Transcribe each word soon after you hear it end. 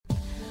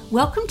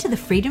Welcome to the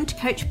Freedom to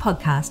Coach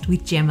podcast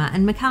with Gemma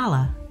and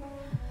Mikala.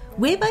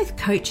 We're both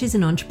coaches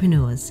and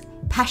entrepreneurs,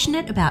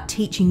 passionate about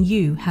teaching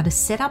you how to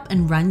set up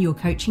and run your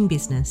coaching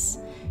business,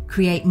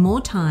 create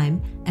more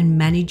time, and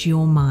manage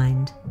your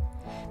mind.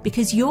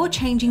 Because you're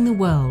changing the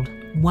world,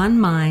 one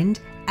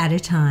mind at a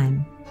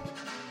time.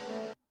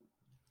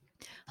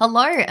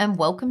 Hello and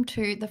welcome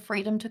to the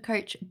Freedom to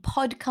Coach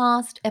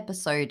podcast,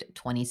 episode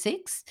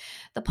 26,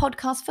 the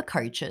podcast for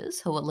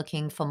coaches who are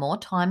looking for more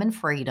time and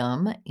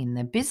freedom in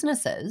their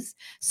businesses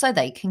so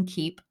they can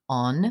keep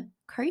on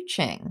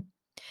coaching.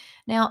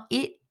 Now,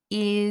 it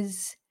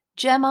is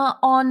Gemma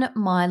on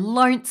my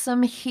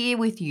lonesome here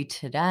with you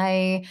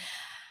today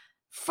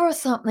for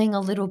something a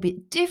little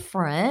bit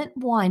different.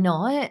 Why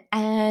not?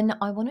 And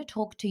I want to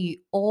talk to you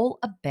all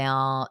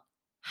about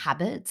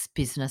habits,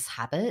 business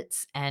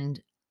habits,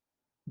 and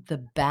the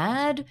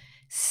bad,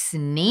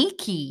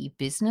 sneaky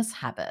business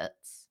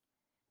habits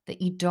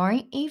that you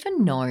don't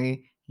even know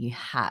you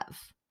have.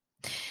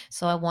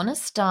 So I want to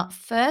start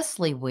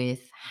firstly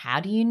with, how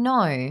do you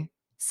know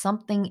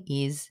something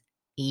is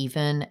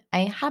even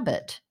a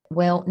habit?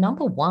 Well,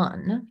 number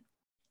one,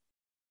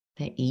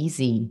 they're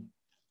easy.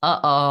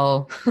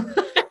 Uh-oh.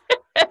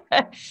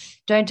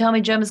 Don't tell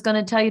me Gemma's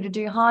going to tell you to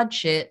do hard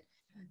shit.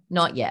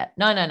 Not yet.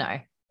 No.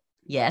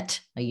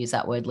 Yet. I use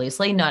that word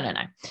loosely. No.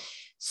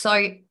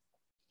 So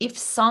if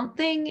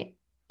something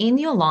in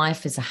your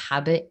life is a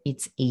habit,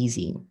 it's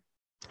easy.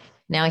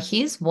 Now,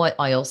 here's what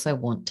I also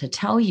want to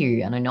tell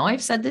you. And I know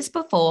I've said this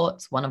before.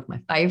 It's one of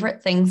my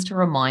favorite things to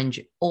remind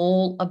you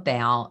all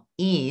about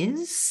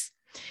is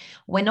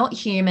we're not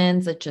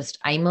humans that just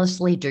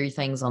aimlessly do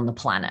things on the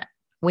planet.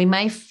 We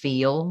may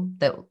feel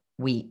that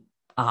we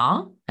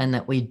are and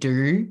that we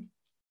do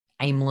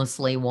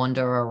aimlessly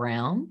wander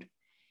around,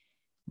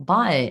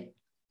 but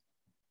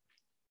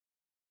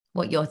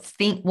what you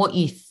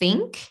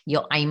think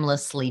you're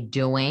aimlessly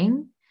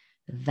doing,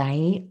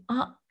 they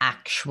are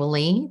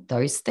actually,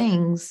 those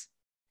things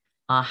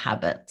are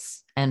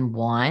habits. And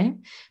why?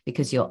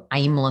 Because your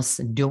aimless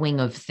doing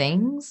of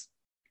things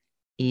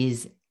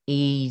is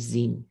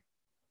easy.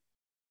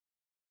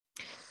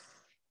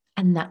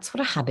 And that's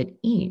what a habit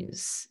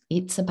is.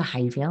 It's a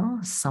behavior,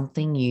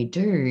 something you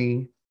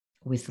do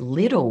with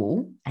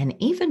little and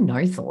even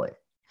no thought.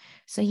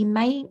 So you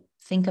may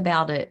think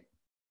about it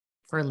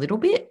for a little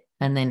bit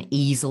and then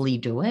easily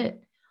do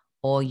it,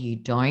 or you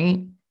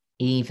don't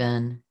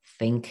even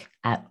think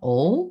at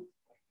all.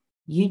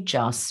 You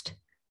just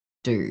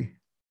do.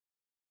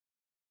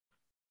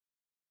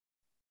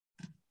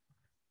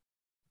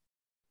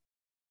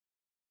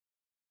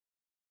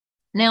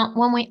 Now,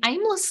 when we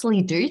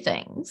aimlessly do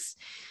things,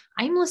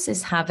 aimless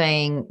is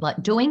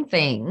doing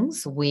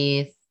things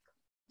with,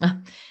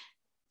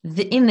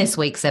 in this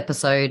week's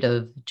episode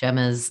of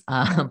Gemma's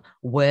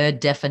word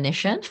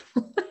definition.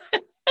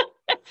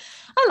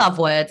 I love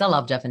words. I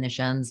love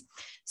definitions.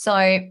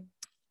 So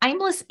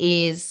aimless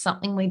is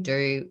something we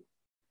do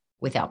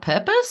without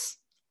purpose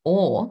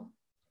or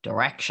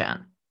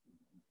direction.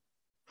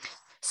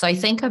 So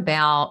think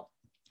about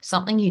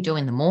something you do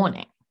in the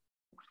morning.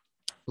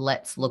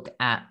 Let's look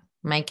at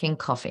making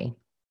coffee,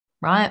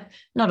 right?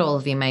 Not all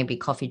of you may be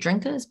coffee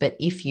drinkers, but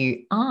if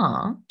you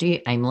are, do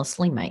you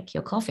aimlessly make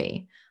your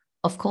coffee?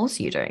 Of course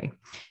you do.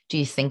 Do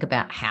you think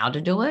about how to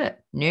do it?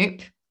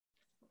 Nope.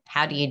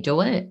 How do you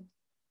do it?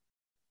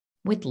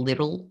 With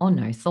little or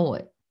no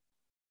thought.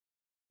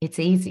 It's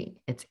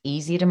easy. It's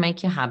easy to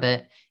make your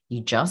habit.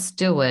 You just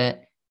do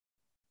it.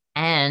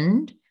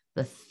 And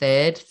the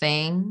third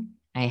thing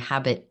a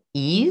habit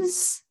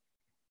is,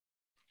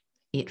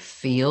 it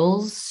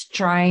feels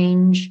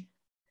strange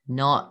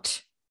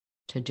not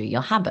to do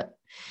your habit.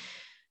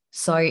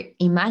 So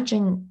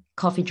imagine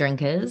coffee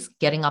drinkers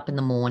getting up in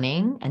the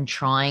morning and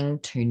trying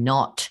to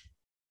not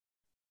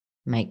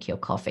make your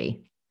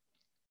coffee.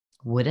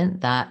 Wouldn't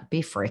that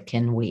be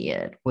freaking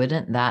weird?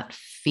 Wouldn't that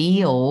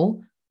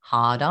feel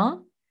harder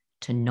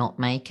to not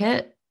make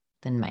it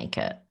than make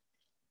it?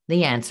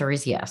 The answer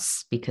is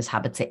yes, because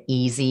habits are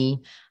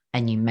easy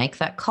and you make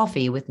that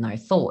coffee with no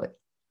thought.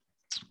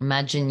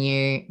 Imagine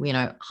you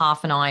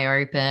half an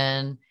eye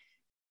open,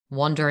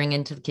 wandering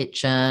into the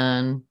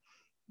kitchen,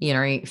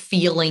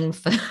 feeling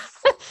for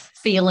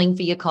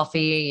your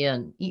coffee,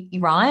 and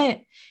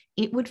right?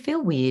 It would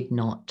feel weird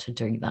not to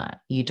do that.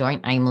 You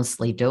don't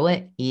aimlessly do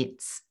it.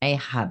 It's a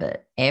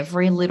habit.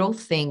 Every little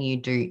thing you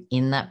do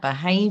in that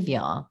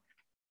behavior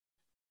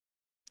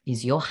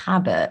is your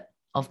habit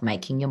of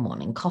making your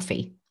morning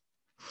coffee.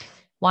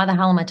 Why the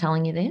hell am I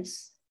telling you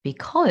this?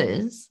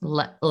 Because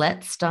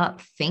let's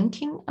start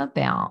thinking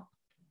about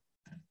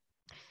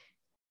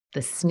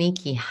the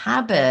sneaky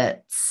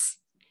habits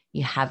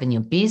you have in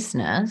your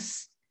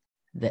business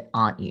that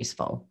aren't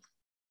useful.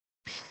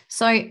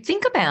 So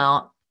think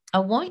about, I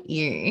want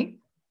you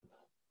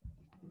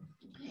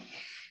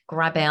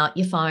grab out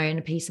your phone,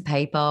 a piece of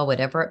paper,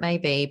 whatever it may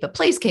be, but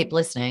please keep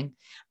listening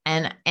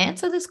and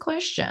answer this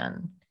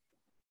question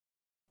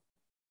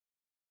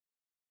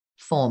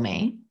for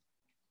me.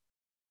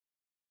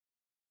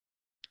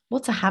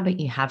 What's a habit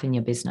you have in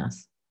your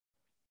business?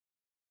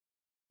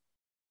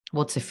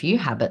 What's a few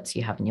habits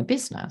you have in your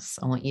business?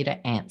 I want you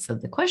to answer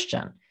the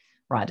question.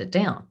 Write it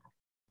down.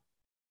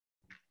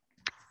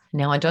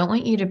 Now, I don't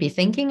want you to be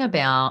thinking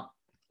about,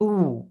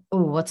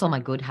 what's all my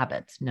good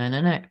habits? No,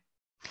 no, no.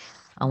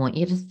 I want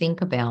you to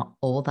think about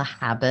all the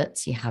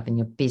habits you have in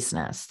your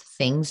business,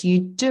 things you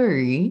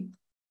do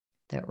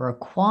that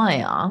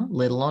require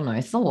little or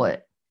no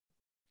thought.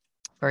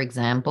 For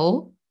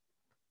example,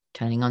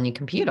 turning on your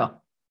computer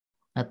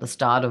at the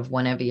start of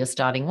whenever you're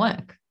starting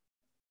work,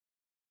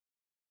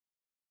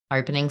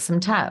 opening some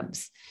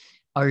tabs,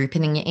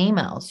 opening your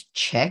emails,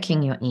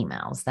 checking your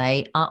emails.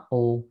 They are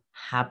all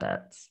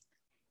habits.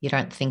 You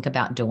don't think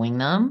about doing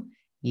them,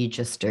 you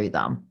just do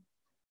them.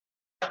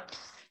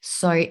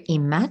 So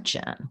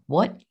imagine,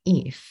 what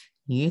if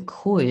you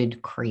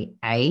could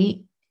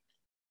create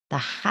the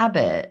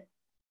habit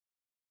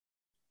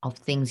of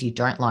things you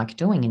don't like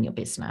doing in your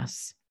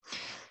business?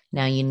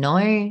 Now,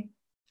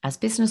 as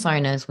business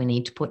owners, we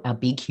need to put our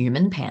big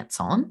human pants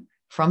on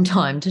from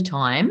time to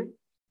time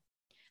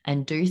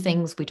and do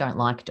things we don't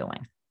like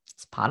doing.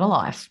 It's part of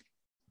life.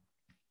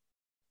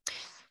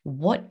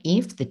 What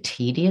if the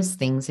tedious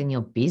things in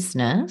your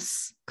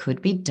business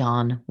could be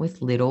done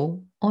with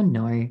little or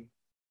no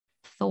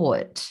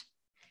thought?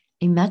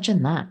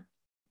 Imagine that.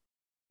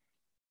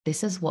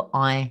 This is what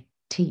I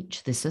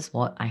teach. This is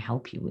what I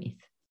help you with.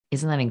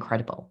 Isn't that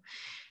incredible?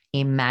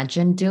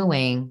 Imagine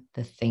doing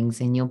the things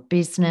in your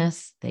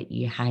business that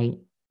you hate.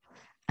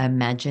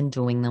 Imagine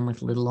doing them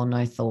with little or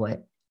no thought.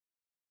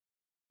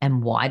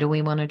 And why do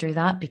we want to do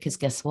that? Because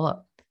guess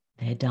what?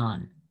 They're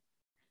done.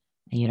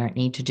 And you don't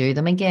need to do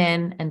them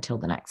again until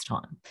the next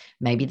time.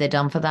 Maybe they're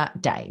done for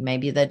that day.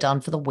 Maybe they're done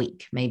for the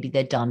week. Maybe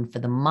they're done for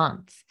the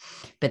month.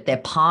 But they're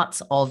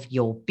parts of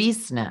your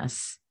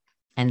business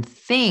and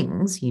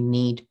things you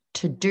need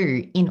to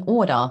do in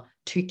order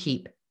to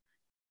keep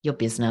your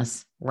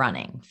business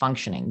running,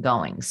 functioning,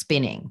 going,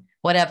 spinning,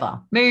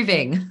 whatever,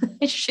 moving,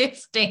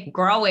 shifting,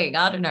 growing.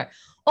 I don't know,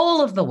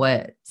 all of the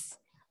words.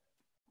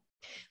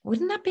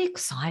 Wouldn't that be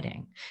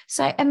exciting?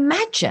 So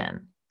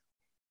imagine,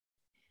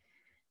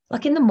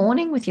 like in the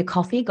morning with your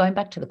coffee, going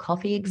back to the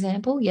coffee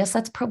example, yes,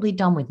 that's probably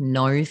done with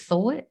no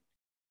thought.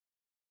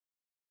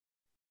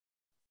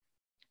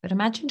 But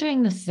imagine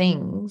doing the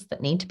things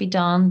that need to be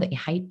done that you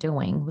hate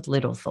doing with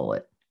little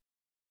thought,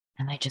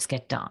 and they just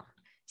get done.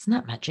 Isn't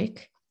that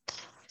magic?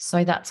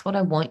 So that's what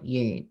I want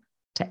you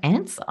to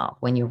answer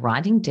when you're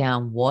writing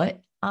down, what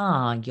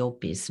are your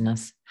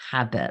business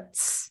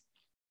habits?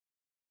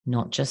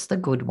 Not just the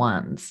good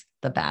ones,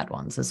 the bad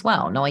ones as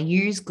well. Now, I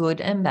use good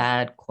and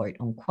bad, quote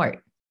unquote.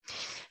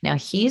 Now,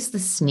 here's the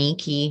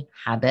sneaky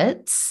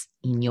habits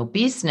in your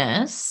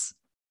business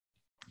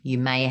you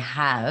may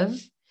have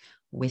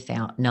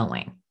without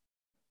knowing.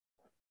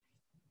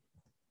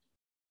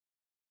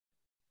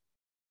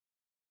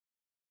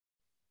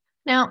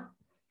 Now,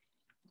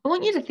 I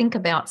want you to think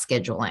about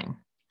scheduling.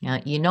 Now,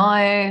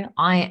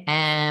 I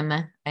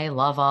am a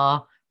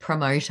lover,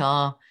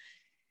 promoter,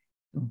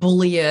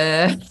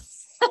 bullier.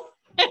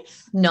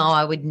 No,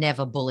 I would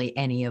never bully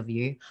any of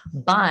you,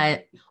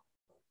 but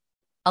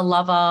a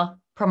lover,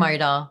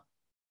 promoter,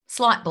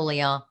 slight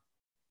bullier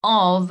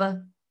of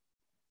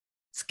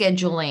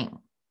scheduling,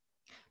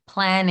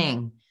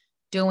 planning,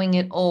 doing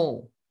it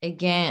all.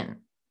 Again,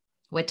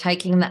 we're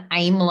taking the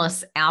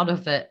aimless out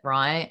of it,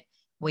 right?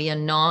 We are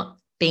not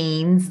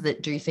beings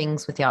that do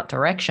things without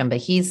direction.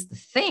 But here's the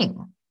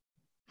thing.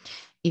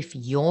 If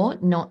you're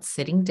not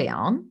sitting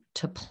down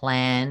to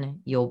plan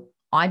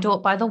I do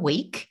it by the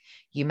week.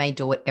 You may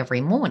do it every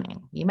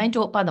morning. You may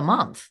do it by the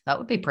month. That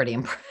would be pretty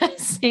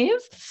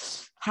impressive.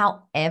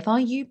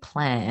 However you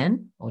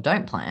plan, or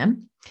don't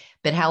plan,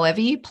 but however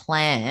you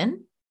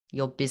plan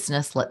your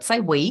business, let's say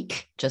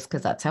week, just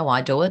because that's how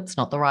I do it. It's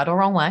not the right or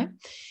wrong way.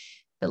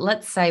 But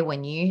let's say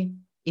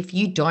if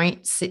you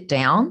don't sit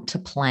down to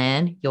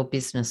plan your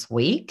business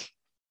week,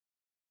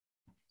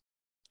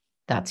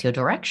 that's your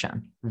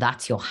direction.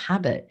 That's your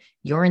habit.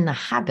 You're in the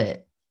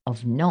habit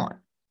of not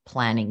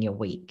planning your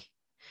week.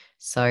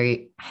 So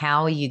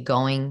how are you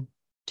going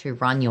to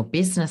run your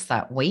business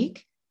that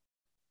week?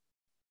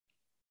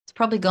 It's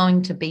probably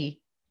going to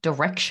be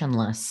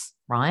directionless,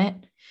 right?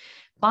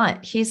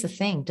 But here's the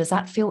thing. Does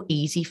that feel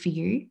easy for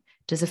you?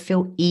 Does it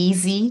feel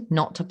easy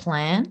not to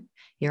plan?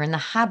 You're in the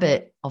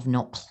habit of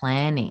not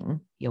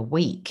planning your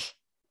week.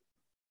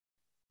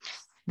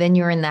 Then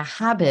you're in the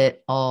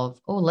habit of,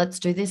 let's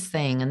do this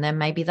thing and then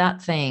maybe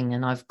that thing.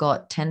 And I've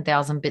got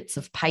 10,000 bits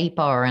of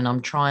paper and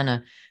I'm trying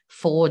to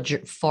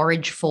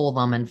forage for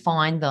them and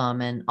find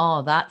them. And,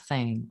 that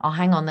thing.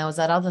 Hang on, there was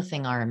that other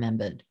thing I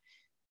remembered.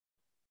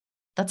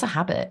 That's a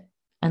habit.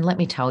 And let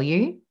me tell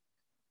you,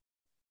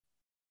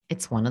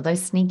 it's one of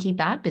those sneaky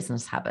bad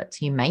business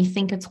habits. You may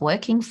think it's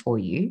working for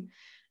you,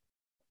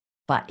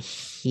 but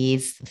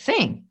here's the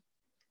thing.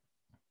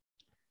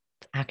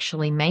 It's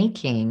actually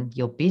making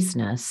your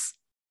business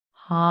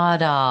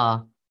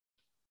harder.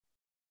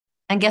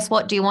 And guess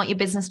what? Do you want your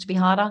business to be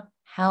harder?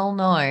 Hell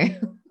no.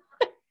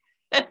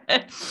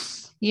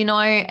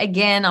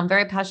 Again, I'm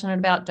very passionate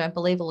about don't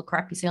believe all the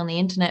crap you see on the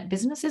internet.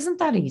 Business isn't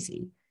that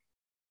easy.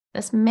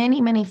 There's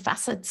many, many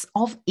facets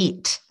of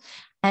it.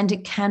 And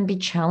it can be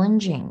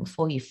challenging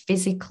for you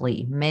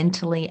physically,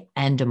 mentally,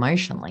 and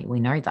emotionally. We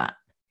know that.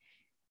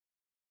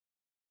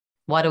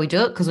 Why do we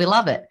do it? Because we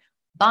love it.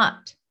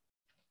 But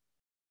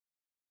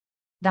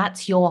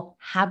that's your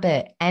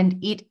habit.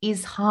 And it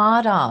is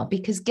harder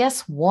because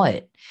guess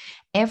what?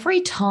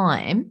 Every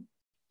time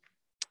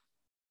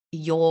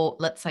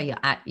let's say you're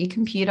at your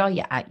computer,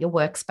 you're at your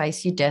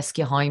workspace, your desk,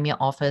 your home, your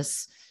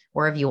office,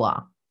 wherever you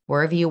are,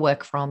 wherever you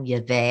work from,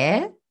 you're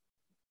there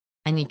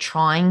and you're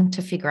trying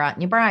to figure out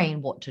in your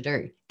brain what to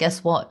do.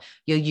 Guess what?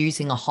 You're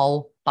using a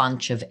whole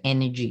bunch of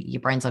energy.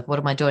 Your brain's like, what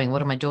am I doing?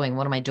 What am I doing?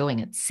 What am I doing?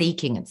 It's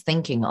seeking, it's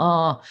thinking,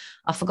 oh,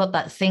 I forgot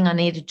that thing I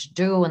needed to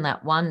do in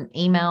that one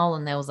email.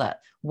 And there was that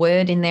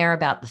word in there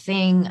about the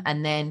thing.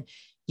 And then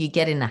you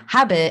get in the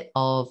habit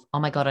of, oh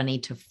my God, I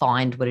need to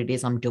find what it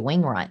is I'm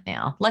doing right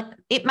now. Like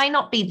it may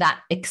not be that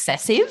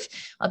excessive.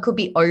 I could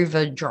be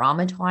over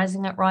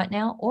dramatizing it right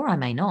now, or I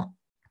may not.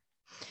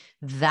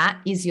 That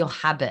is your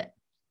habit.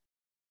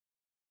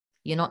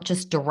 You're not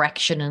just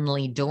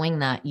directionally doing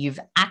that. You've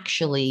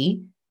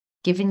actually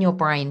given your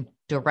brain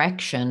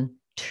direction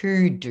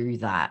to do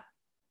that.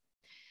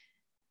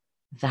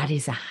 That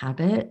is a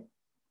habit.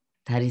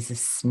 That is a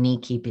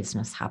sneaky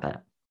business habit.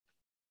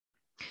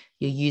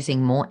 You're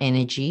using more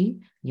energy.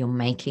 You're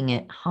making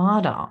it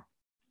harder.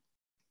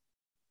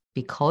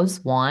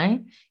 Because why?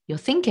 You're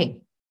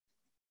thinking.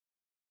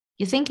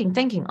 You're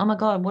thinking, oh my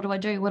God, what do I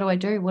do? What do I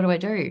do? What do I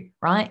do?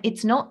 Right?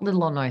 It's not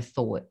little or no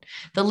thought.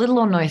 The little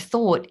or no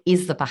thought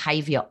is the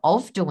behavior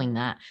of doing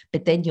that.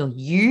 But then you're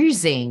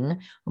using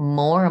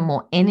more and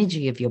more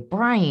energy of your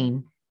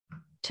brain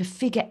to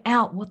figure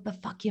out what the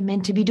fuck you're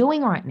meant to be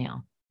doing right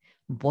now.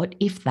 What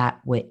if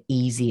that were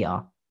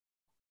easier?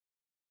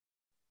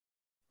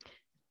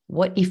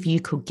 What if you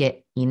could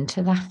get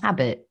into the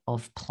habit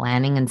of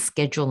planning and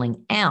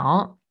scheduling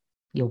out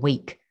your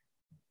week?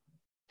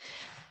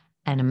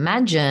 And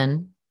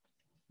imagine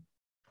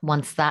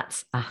once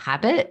that's a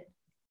habit,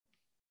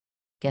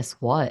 guess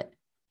what?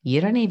 You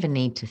don't even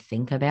need to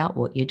think about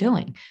what you're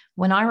doing.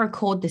 When I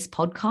record this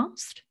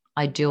podcast,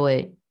 I do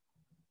it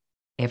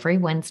every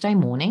Wednesday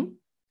morning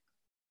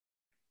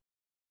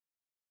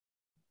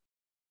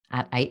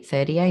at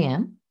 8:30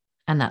 a.m.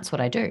 And that's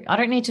what I do. I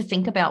don't need to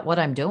think about what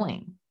I'm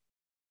doing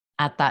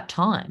at that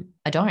time.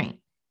 I don't.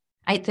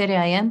 8:30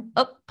 a.m.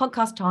 Oh,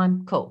 podcast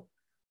time. Cool.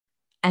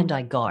 And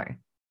I go.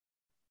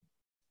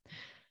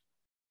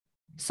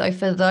 So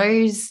for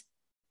those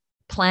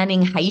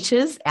planning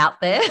haters out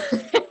there,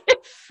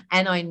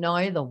 and I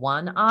know the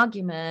one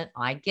argument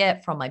I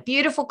get from my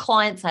beautiful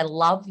clients, I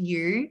love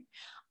you.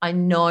 I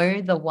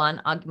know the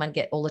one argument I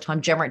get all the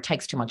time, Gemma, it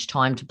takes too much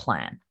time to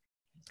plan.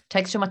 It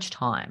takes too much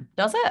time.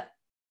 Does it?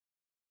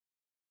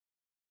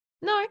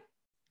 No,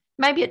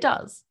 maybe it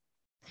does.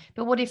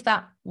 But what if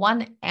that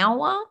 1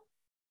 hour,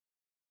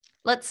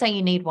 let's say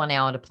you need 1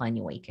 hour to plan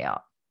your week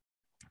out.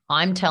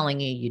 I'm telling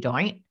you, you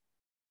don't.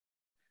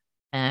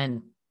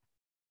 And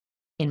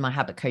in my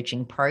habit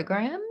coaching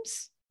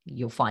programs,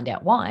 you'll find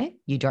out why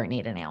you don't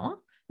need an hour.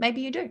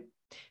 Maybe you do.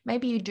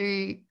 Maybe you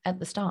do at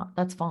the start.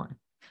 That's fine.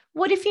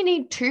 What if you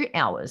need 2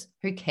 hours?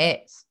 Who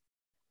cares?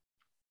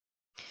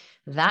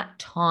 That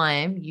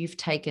time you've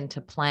taken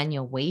to plan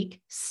your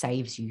week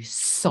saves you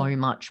so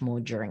much more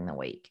during the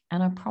week.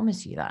 And I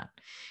promise you that,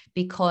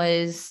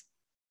 because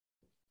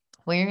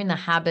we're in the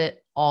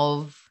habit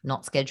of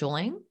not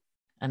scheduling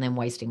and then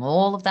wasting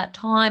all of that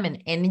time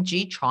and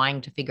energy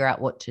trying to figure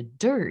out what to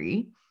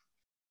do.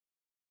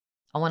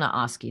 I want to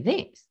ask you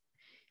this.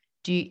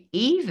 Do you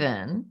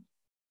even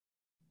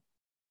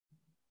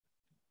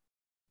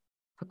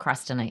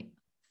procrastinate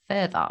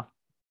further?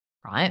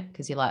 Right?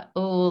 Because you're like,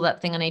 oh,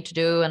 that thing I need to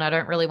do and I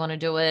don't really want to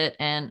do it.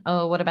 And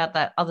oh, what about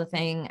that other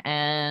thing?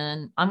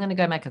 And I'm going to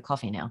go make a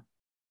coffee now.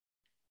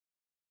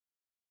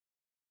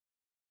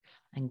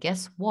 And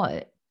guess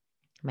what?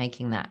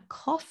 Making that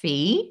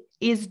coffee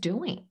is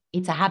doing.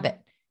 It's a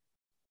habit.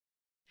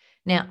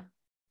 Now,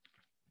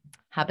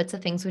 habits are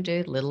things we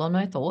do, little or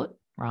no thought,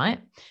 right?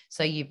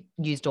 So you've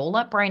used all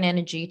that brain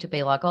energy to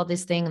be like, oh,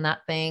 this thing and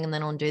that thing, and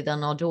then I'll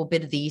do a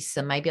bit of this,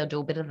 and maybe I'll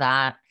do a bit of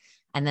that.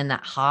 And then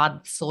that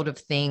hard sort of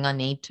thing I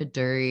need to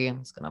do, I'm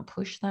just going to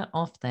push that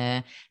off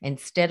there.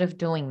 Instead of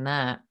doing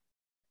that,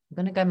 I'm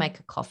going to go make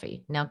a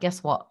coffee. Now,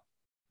 guess what?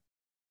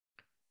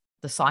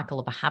 The cycle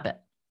of a habit.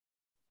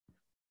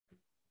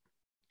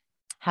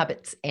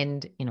 Habits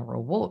end in a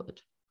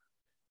reward.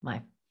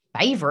 My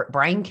favorite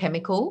brain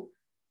chemical,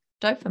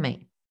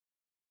 dopamine.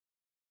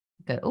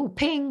 Go, oh,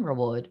 ping,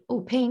 reward. Oh,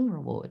 ping,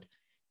 reward.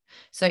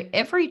 So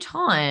every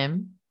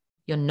time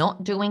you're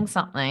not doing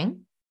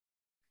something,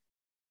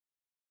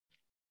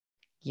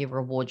 you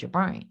reward your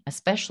brain,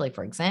 especially,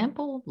 for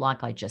example,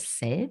 like I just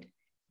said,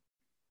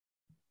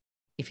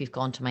 if you've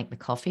gone to make the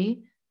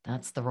coffee,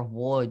 that's the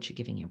reward you're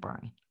giving your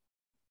brain.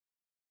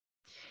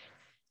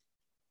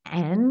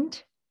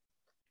 And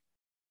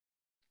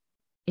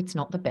it's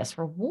not the best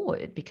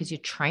reward because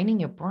you're training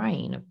your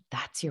brain.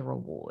 That's your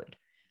reward.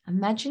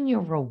 Imagine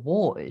your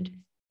reward,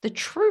 the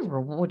true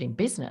reward in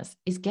business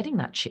is getting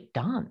that shit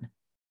done.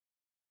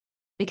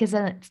 because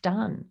then it's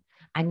done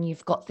and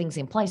you've got things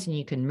in place and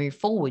you can move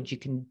forward. You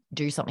can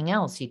do something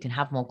else. You can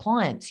have more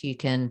clients. You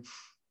can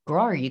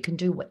grow. You can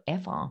do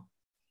whatever.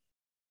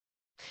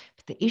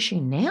 But the issue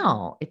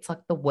now, it's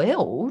like the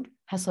world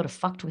has sort of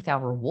fucked with our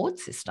reward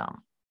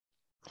system.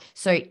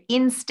 So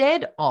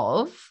instead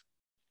of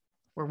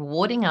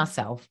rewarding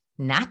ourselves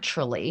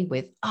naturally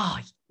with, oh,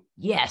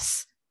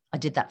 yes, I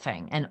did that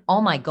thing. And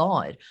oh my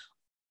God,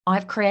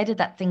 I've created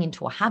that thing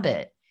into a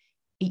habit.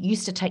 It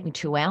used to take me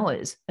 2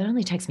 hours. It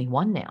only takes me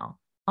 1 now.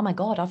 Oh my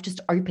God, I've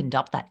just opened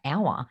up that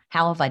hour.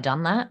 How have I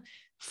done that?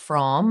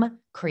 From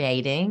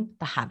creating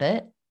the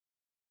habit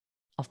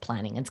of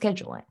planning and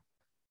scheduling.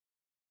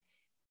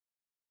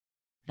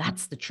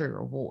 That's the true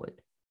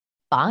reward.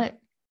 But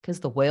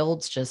because the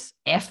world's just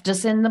effed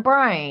us in the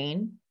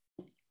brain,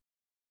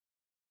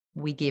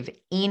 we give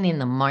in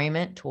the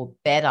moment to a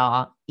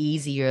better,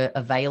 easier,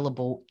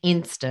 available,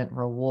 instant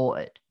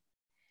reward.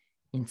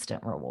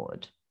 Instant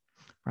reward.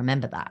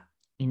 Remember that.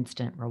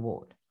 Instant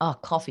reward. Oh,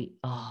 coffee.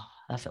 Oh,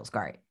 that feels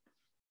great.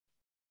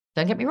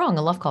 Don't get me wrong.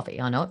 I love coffee.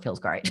 I know it feels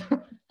great.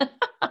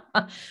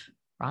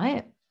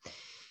 Right?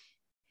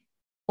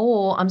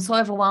 Or I'm so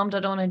overwhelmed, I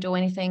don't want to do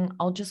anything.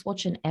 I'll just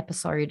watch an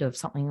episode of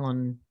something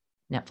on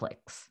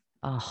Netflix.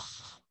 Oh,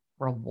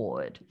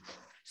 reward.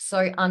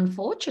 So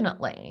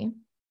unfortunately,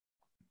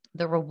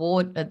 the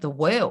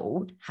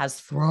world has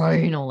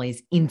thrown all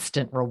these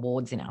instant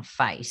rewards in our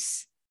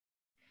face.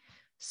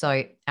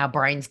 So our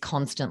brain's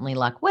constantly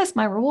like, where's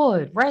my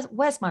reward?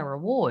 Where's my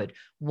reward?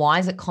 Why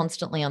is it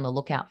constantly on the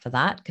lookout for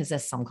that? Because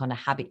there's some kind of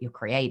habit you're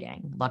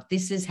creating. Like,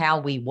 this is how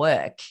we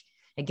work.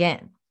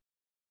 Again,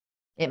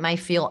 it may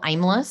feel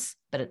aimless,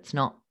 but it's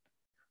not.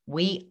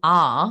 We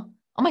are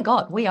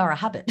a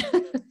habit,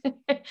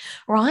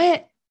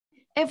 right?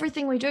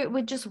 Everything we do,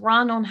 we just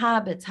run on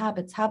habits.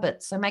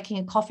 So making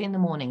a coffee in the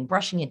morning,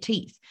 brushing your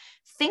teeth.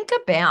 Think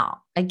about,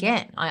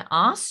 again, I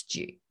asked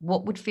you,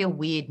 what would feel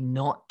weird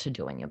not to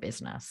do in your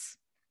business?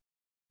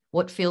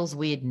 What feels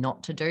weird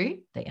not to do?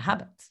 They're your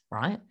habits,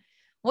 right?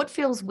 What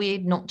feels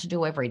weird not to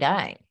do every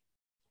day?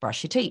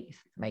 Brush your teeth,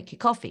 make your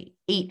coffee,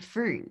 eat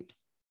food,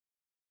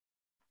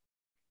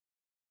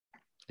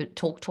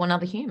 talk to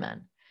another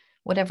human,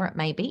 whatever it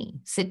may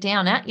be. Sit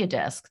down at your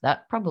desk.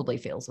 That probably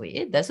feels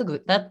weird. That's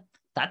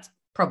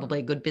probably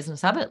a good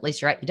business habit. At least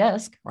you're at your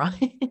desk,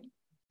 right?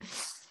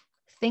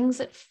 Things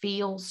that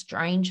feel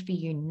strange for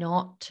you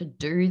not to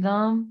do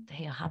them,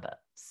 they're your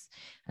habits.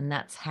 And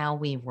that's how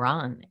we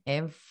run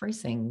every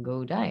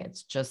single day.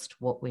 It's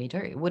just what we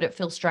do. Would it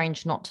feel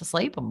strange not to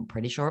sleep? I'm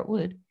pretty sure it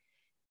would,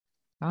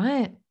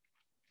 right?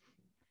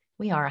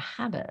 We are a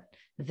habit.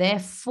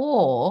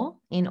 Therefore,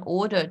 in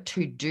order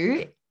to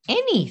do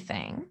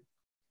anything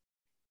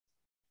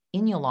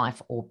in your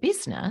life or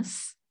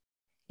business,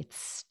 it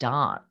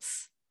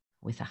starts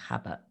with a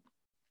habit.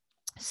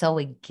 So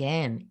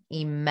again,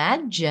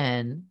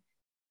 imagine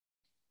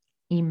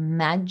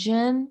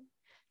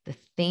the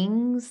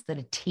things that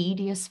are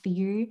tedious for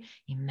you.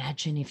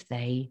 Imagine if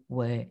they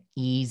were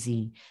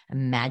easy.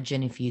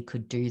 Imagine if you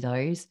could do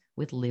those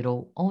with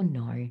little or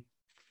no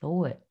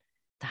thought.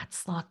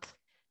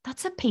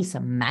 That's a piece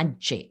of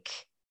magic,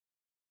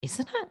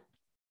 isn't it?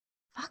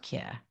 Fuck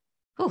yeah.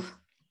 Oof.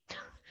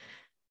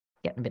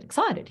 Getting a bit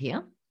excited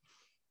here.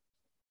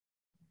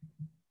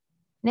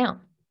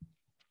 Now,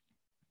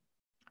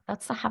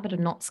 that's the habit of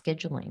not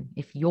scheduling.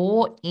 If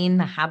you're in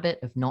the habit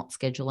of not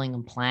scheduling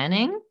and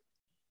planning,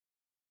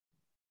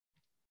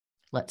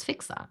 let's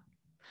fix that.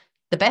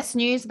 The best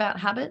news about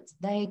habits,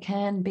 they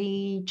can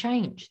be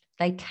changed.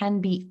 They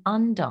can be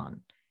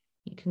undone.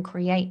 You can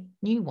create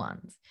new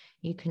ones.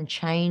 You can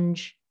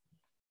change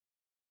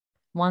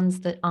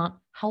ones that aren't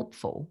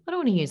helpful. I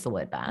don't want to use the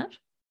word bad.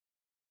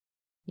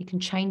 You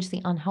can change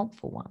the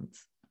unhelpful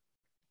ones.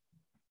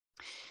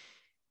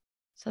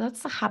 So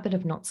that's the habit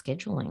of not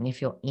scheduling. If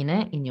you're in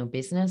it, in your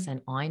business,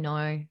 and I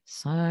know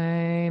so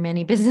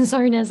many business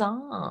owners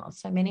are,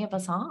 so many of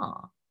us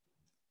are.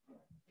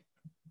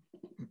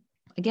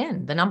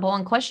 Again, the number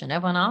one question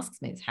everyone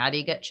asks me is, how do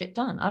you get shit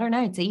done? I don't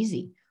know. It's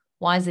easy.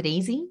 Why is it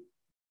easy?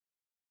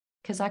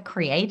 Because I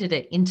created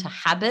it into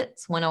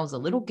habits when I was a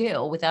little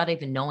girl without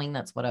even knowing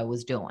that's what I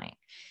was doing.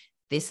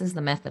 This is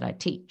the method I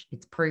teach.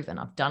 It's proven.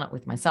 I've done it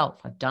with myself.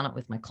 I've done it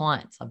with my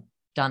clients. I've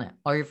done it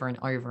over and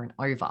over and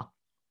over.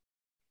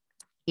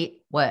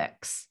 It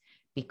works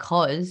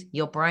because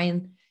your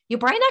brain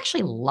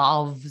actually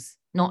loves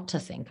not to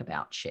think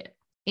about shit.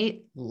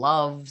 It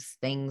loves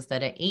things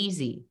that are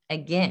easy.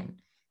 Again,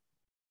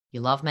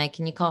 you love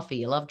making your coffee.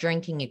 You love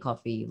drinking your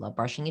coffee. You love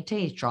brushing your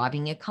teeth,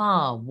 driving your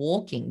car,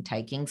 walking,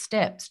 taking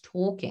steps,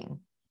 talking,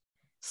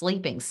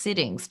 sleeping,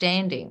 sitting,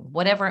 standing,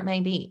 whatever it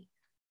may be.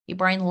 Your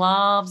brain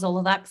loves all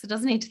of that because it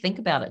doesn't need to think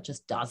about it,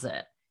 just does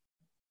it.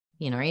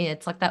 You know,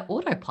 it's like that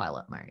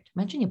autopilot mode.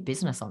 Imagine your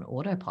business on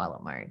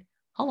autopilot mode.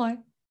 Hello.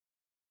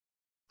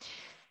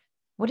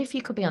 What if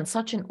you could be on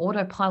such an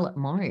autopilot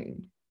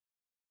mode?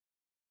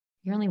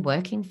 You're only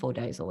working 4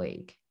 days a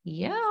week.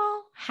 Yeah.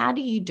 How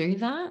do you do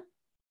that?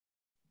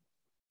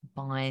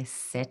 By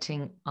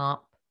setting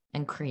up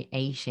and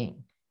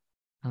creating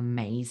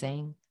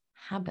amazing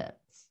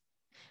habits.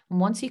 And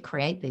once you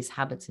create these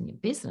habits in your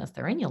business,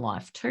 they're in your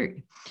life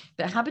too.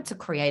 But habits are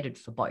created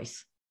for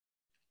both.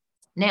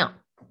 Now,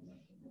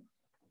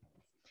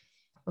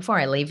 before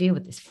I leave you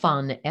with this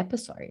fun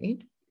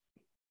episode,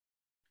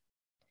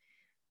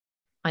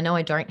 I know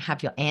I don't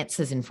have your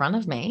answers in front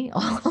of me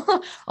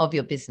of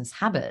your business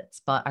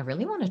habits, but I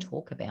really want to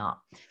talk about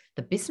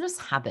the business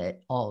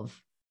habit of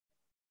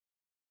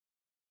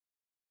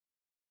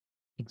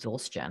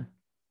exhaustion.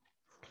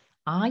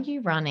 Are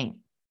you running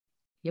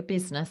your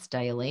business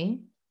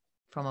daily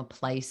from a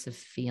place of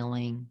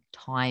feeling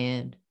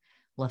tired,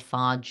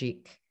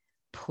 lethargic,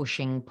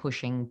 pushing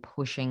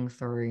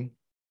through?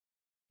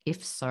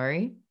 If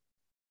so,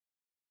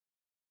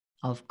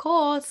 of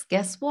course,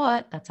 guess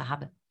what? That's a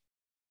habit.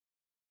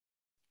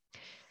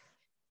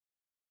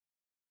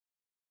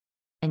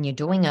 And you're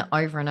doing it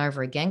over and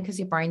over again because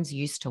your brain's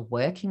used to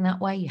working that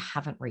way. You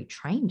haven't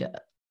retrained it.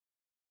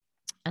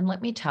 And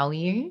let me tell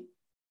you,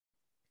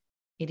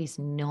 it is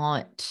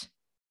not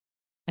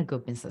a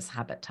good business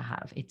habit to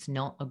have. It's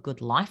not a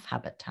good life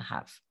habit to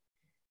have.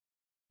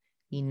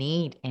 You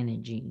need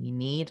energy. You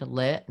need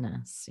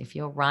alertness. If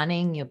you're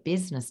running your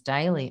business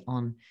daily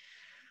on,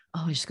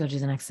 oh, we just got to do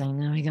the next thing.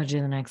 No, we got to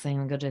do the next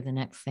thing. We got to do the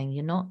next thing.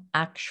 You're not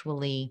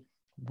actually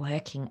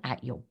working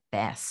at your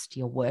best.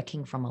 You're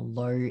working from a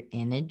low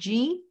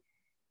energy,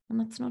 and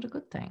that's not a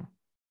good thing.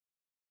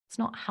 It's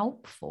not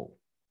helpful.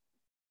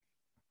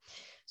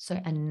 So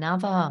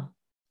another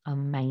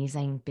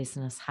amazing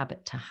business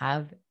habit to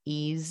have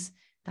is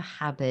the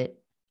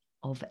habit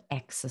of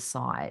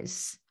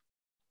exercise.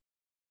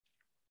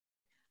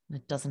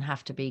 It doesn't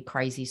have to be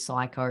crazy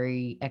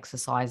psycho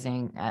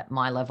exercising at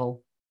my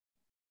level.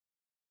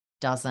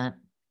 Doesn't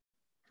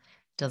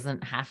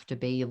have to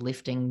be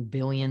lifting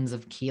billions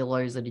of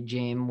kilos at a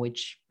gym,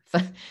 which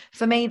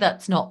for me,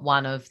 that's not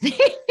one of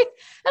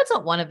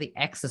the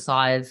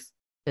exercises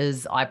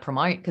I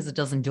promote because it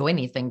doesn't do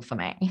anything for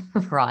me,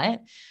 right?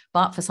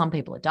 But for some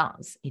people, it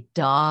does. It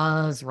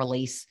does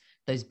release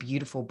those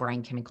beautiful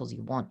brain chemicals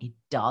you want. It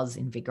does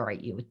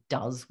invigorate you. It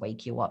does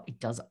wake you up. It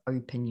does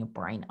open your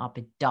brain up.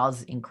 It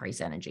does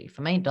increase energy.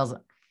 For me, it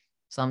doesn't.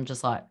 So I'm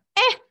just like,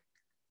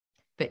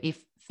 But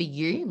if for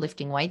you,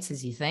 lifting weights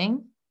is your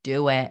thing,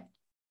 do it.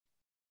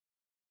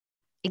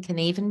 It can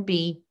even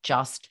be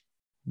just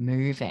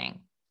moving.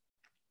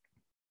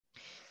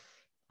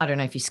 I don't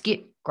know if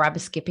you grab a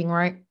skipping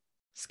rope,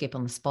 skip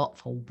on the spot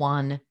for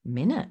 1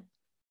 minute.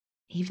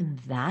 Even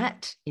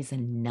that is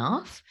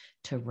enough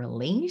to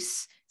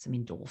release some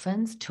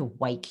endorphins, to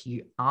wake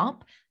you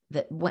up.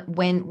 That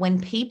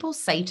when people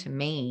say to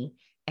me,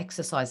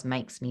 exercise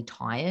makes me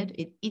tired,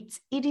 it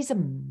is a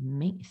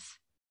myth.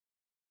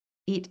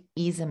 It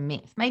is a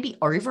myth. Maybe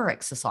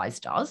over-exercise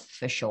does,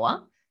 for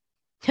sure.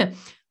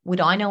 Would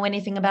I know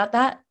anything about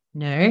that?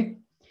 No.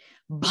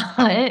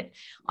 But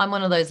I'm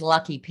one of those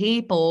lucky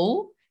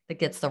people that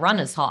gets the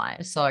runner's high.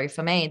 So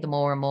for me, the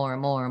more and more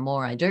and more and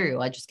more I do,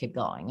 I just keep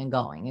going and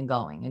going and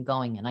going and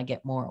going. And I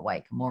get more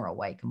awake and more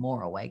awake and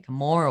more awake and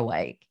more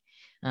awake.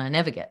 And I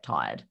never get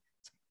tired.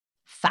 It's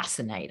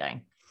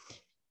fascinating.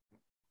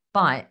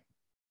 But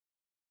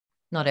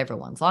not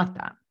everyone's like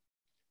that.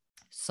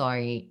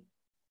 So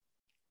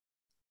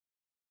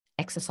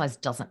exercise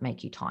doesn't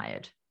make you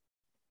tired.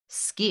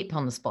 Skip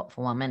on the spot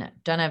for 1 minute.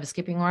 Don't have a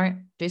skipping rope.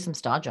 Do some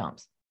star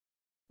jumps.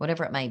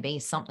 Whatever it may be,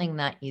 something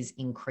that is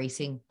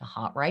increasing the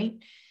heart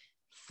rate,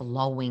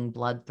 flowing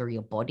blood through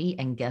your body.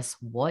 And guess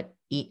what?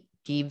 It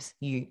gives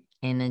you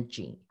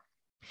energy.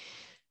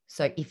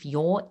 So if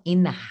you're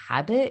in the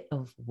habit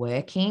of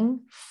working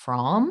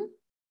from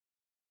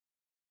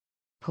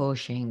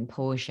pushing,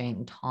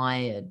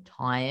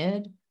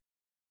 tired,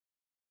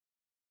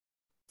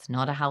 it's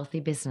not a healthy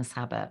business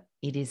habit.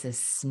 It is a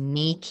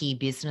sneaky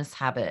business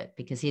habit,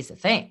 because here's the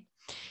thing.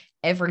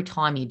 Every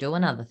time you do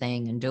another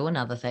thing and do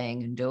another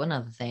thing and do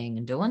another thing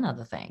and do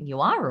another thing, you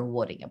are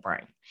rewarding your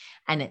brain.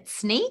 And it's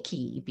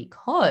sneaky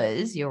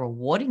because you're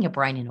rewarding your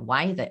brain in a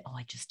way that, oh,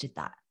 I just did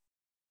that.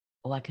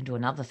 Oh, I can do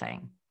another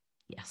thing.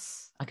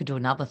 Yes. I could do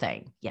another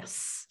thing.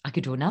 Yes. I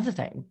could do another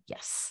thing.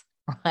 Yes.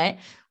 Right?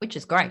 Which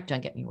is great.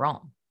 Don't get me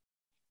wrong.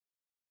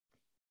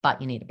 But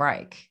you need a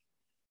break.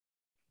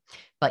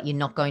 But you're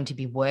not going to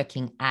be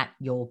working at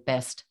your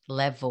best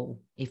level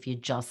if you're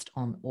just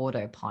on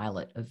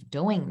autopilot of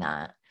doing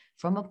that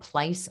from a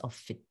place of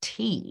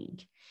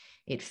fatigue.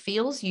 It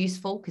feels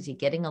useful because you're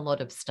getting a lot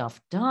of stuff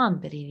done,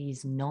 but it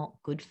is not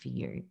good for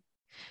you.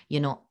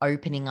 You're not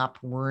opening up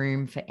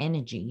room for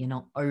energy. You're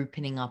not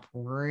opening up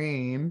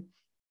room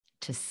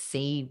to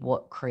see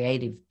what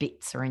creative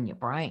bits are in your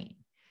brain,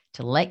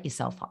 to let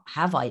yourself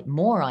have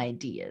more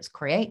ideas,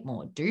 create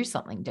more, do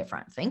something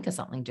different, think of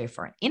something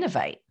different,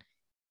 innovate.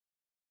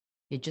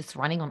 You're just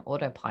running on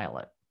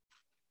autopilot.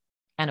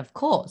 And of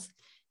course,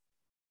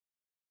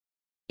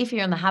 if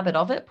you're in the habit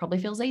of it, probably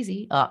feels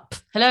easy. Hello,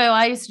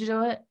 I used to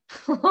do it.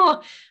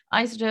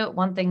 I used to do it,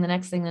 one thing, the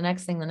next thing, the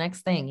next thing, the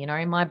next thing. You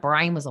know, my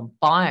brain was on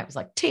fire. It was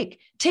like tick,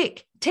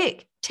 tick,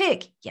 tick,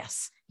 tick.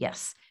 Yes,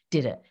 yes,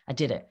 did it. I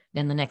did it.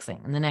 Then the next thing,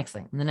 and the next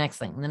thing, and the next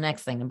thing, and the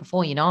next thing. And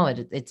before you know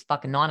it, it's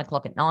fucking 9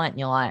 o'clock at night. And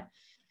you're like,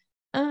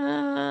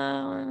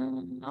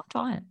 I'll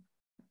try it.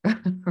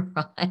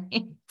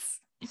 Right.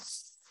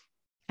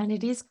 And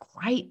it is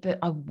great, but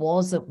I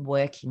wasn't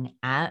working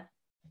at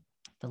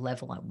the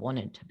level I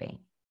wanted to be.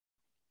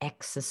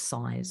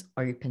 Exercise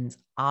opens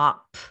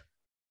up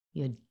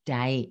your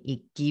day.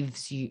 It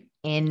gives you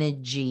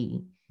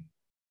energy.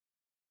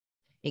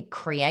 It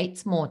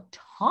creates more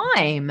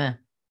time.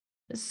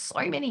 There's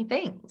so many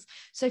things.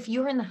 So if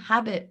you're in the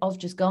habit of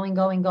just going,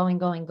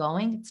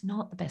 it's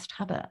not the best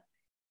habit.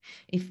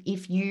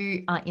 If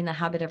you are in the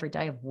habit every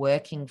day of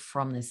working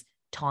from this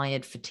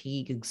tired,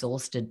 fatigued,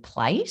 exhausted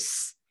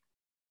place,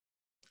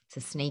 it's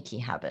a sneaky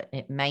habit.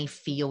 It may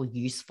feel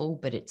useful,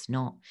 but it's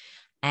not.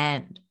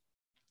 And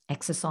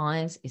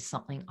exercise is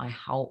something I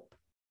help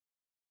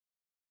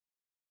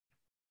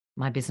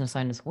my business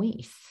owners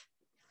with,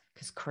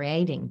 because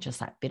creating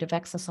just that bit of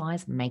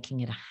exercise, making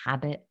it a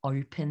habit,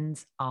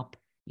 opens up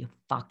your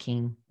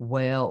fucking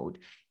world,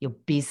 your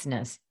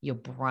business, your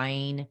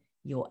brain,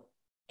 your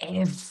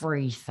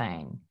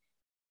everything.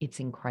 It's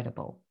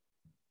incredible.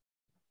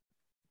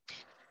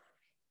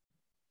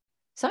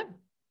 So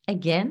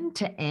again,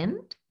 to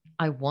end,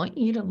 I want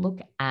you to look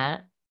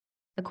at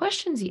the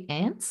questions you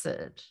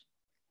answered.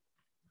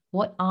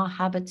 What are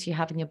habits you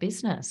have in your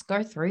business?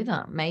 Go through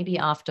them. Maybe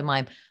after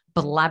my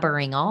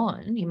blabbering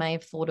on, you may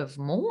have thought of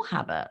more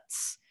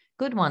habits,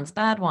 good ones,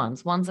 bad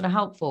ones, ones that are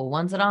helpful,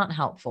 ones that aren't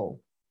helpful,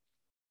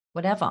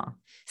 whatever.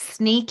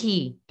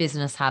 Sneaky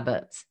business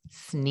habits,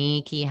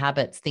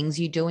 things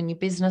you do in your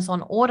business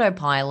on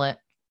autopilot.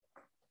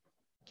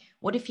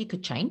 What if you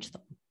could change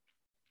them?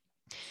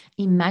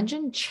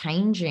 Imagine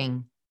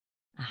changing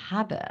a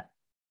habit.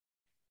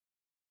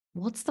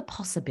 What's the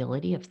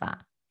possibility of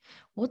that?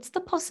 What's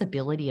the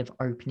possibility of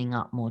opening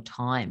up more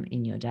time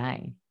in your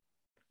day?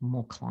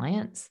 More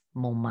clients,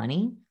 more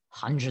money,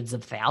 hundreds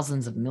of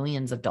thousands of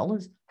millions of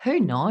dollars?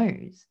 Who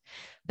knows?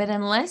 But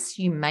unless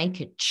you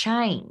make a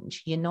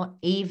change, you're not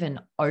even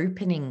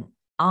opening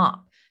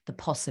up the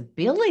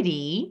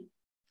possibility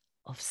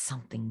of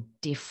something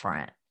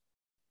different.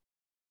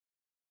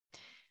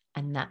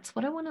 And that's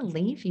what I want to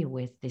leave you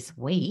with this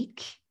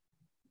week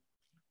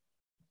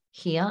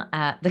here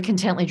at the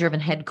Contently Driven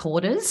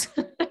headquarters.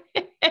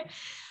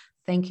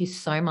 Thank you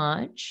so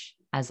much,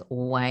 as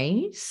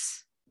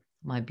always,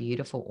 my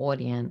beautiful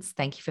audience.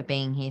 Thank you for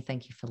being here.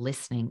 Thank you for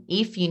listening.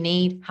 If you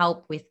need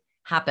help with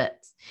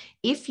habits,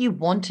 if you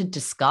want to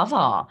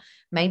discover,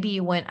 maybe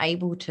you weren't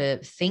able to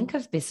think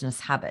of business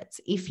habits,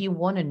 if you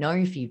want to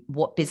know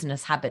what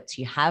business habits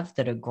you have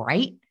that are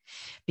great,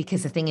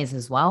 because the thing is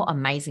as well,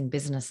 amazing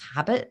business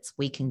habits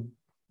we can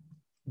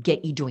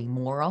get you doing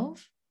more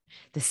of.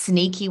 The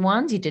sneaky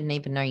ones you didn't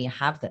even know you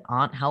have that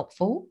aren't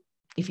helpful.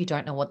 If you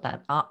don't know what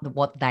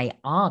they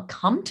are,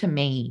 come to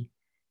me.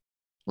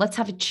 Let's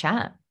have a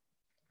chat.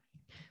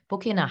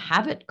 Book in a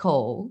habit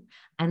call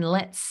and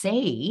let's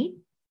see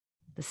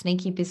the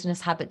sneaky business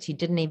habits you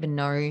didn't even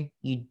know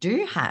you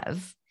do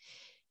have,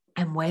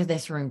 and where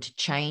there's room to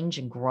change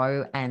and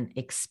grow and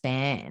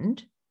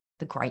expand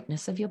the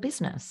greatness of your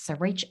business. So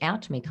reach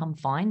out to me. Come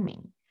find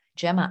me.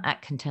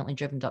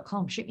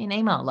 Gemma@contentlydriven.com. Shoot me an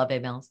email. I love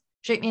emails.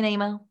 Shoot me an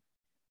email.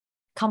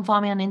 Come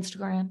find me on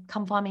Instagram.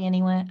 Come find me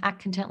anywhere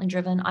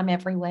 @contentlydriven. I'm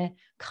everywhere.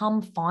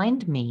 Come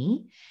find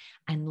me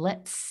and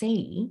let's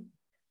see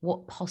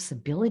what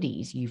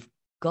possibilities you've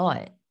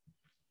got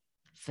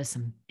for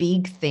some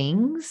big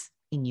things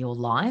in your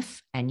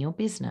life and your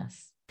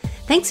business.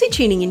 Thanks for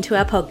tuning into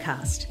our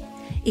podcast.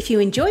 If you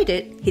enjoyed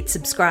it, hit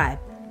subscribe.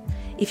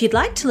 If you'd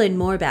like to learn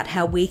more about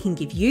how we can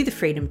give you the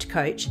freedom to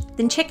coach,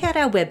 then check out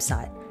our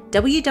website,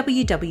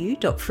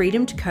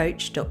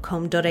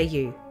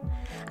 www.freedomtocoach.com.au.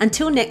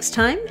 Until next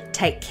time,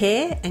 take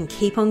care and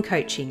keep on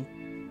coaching.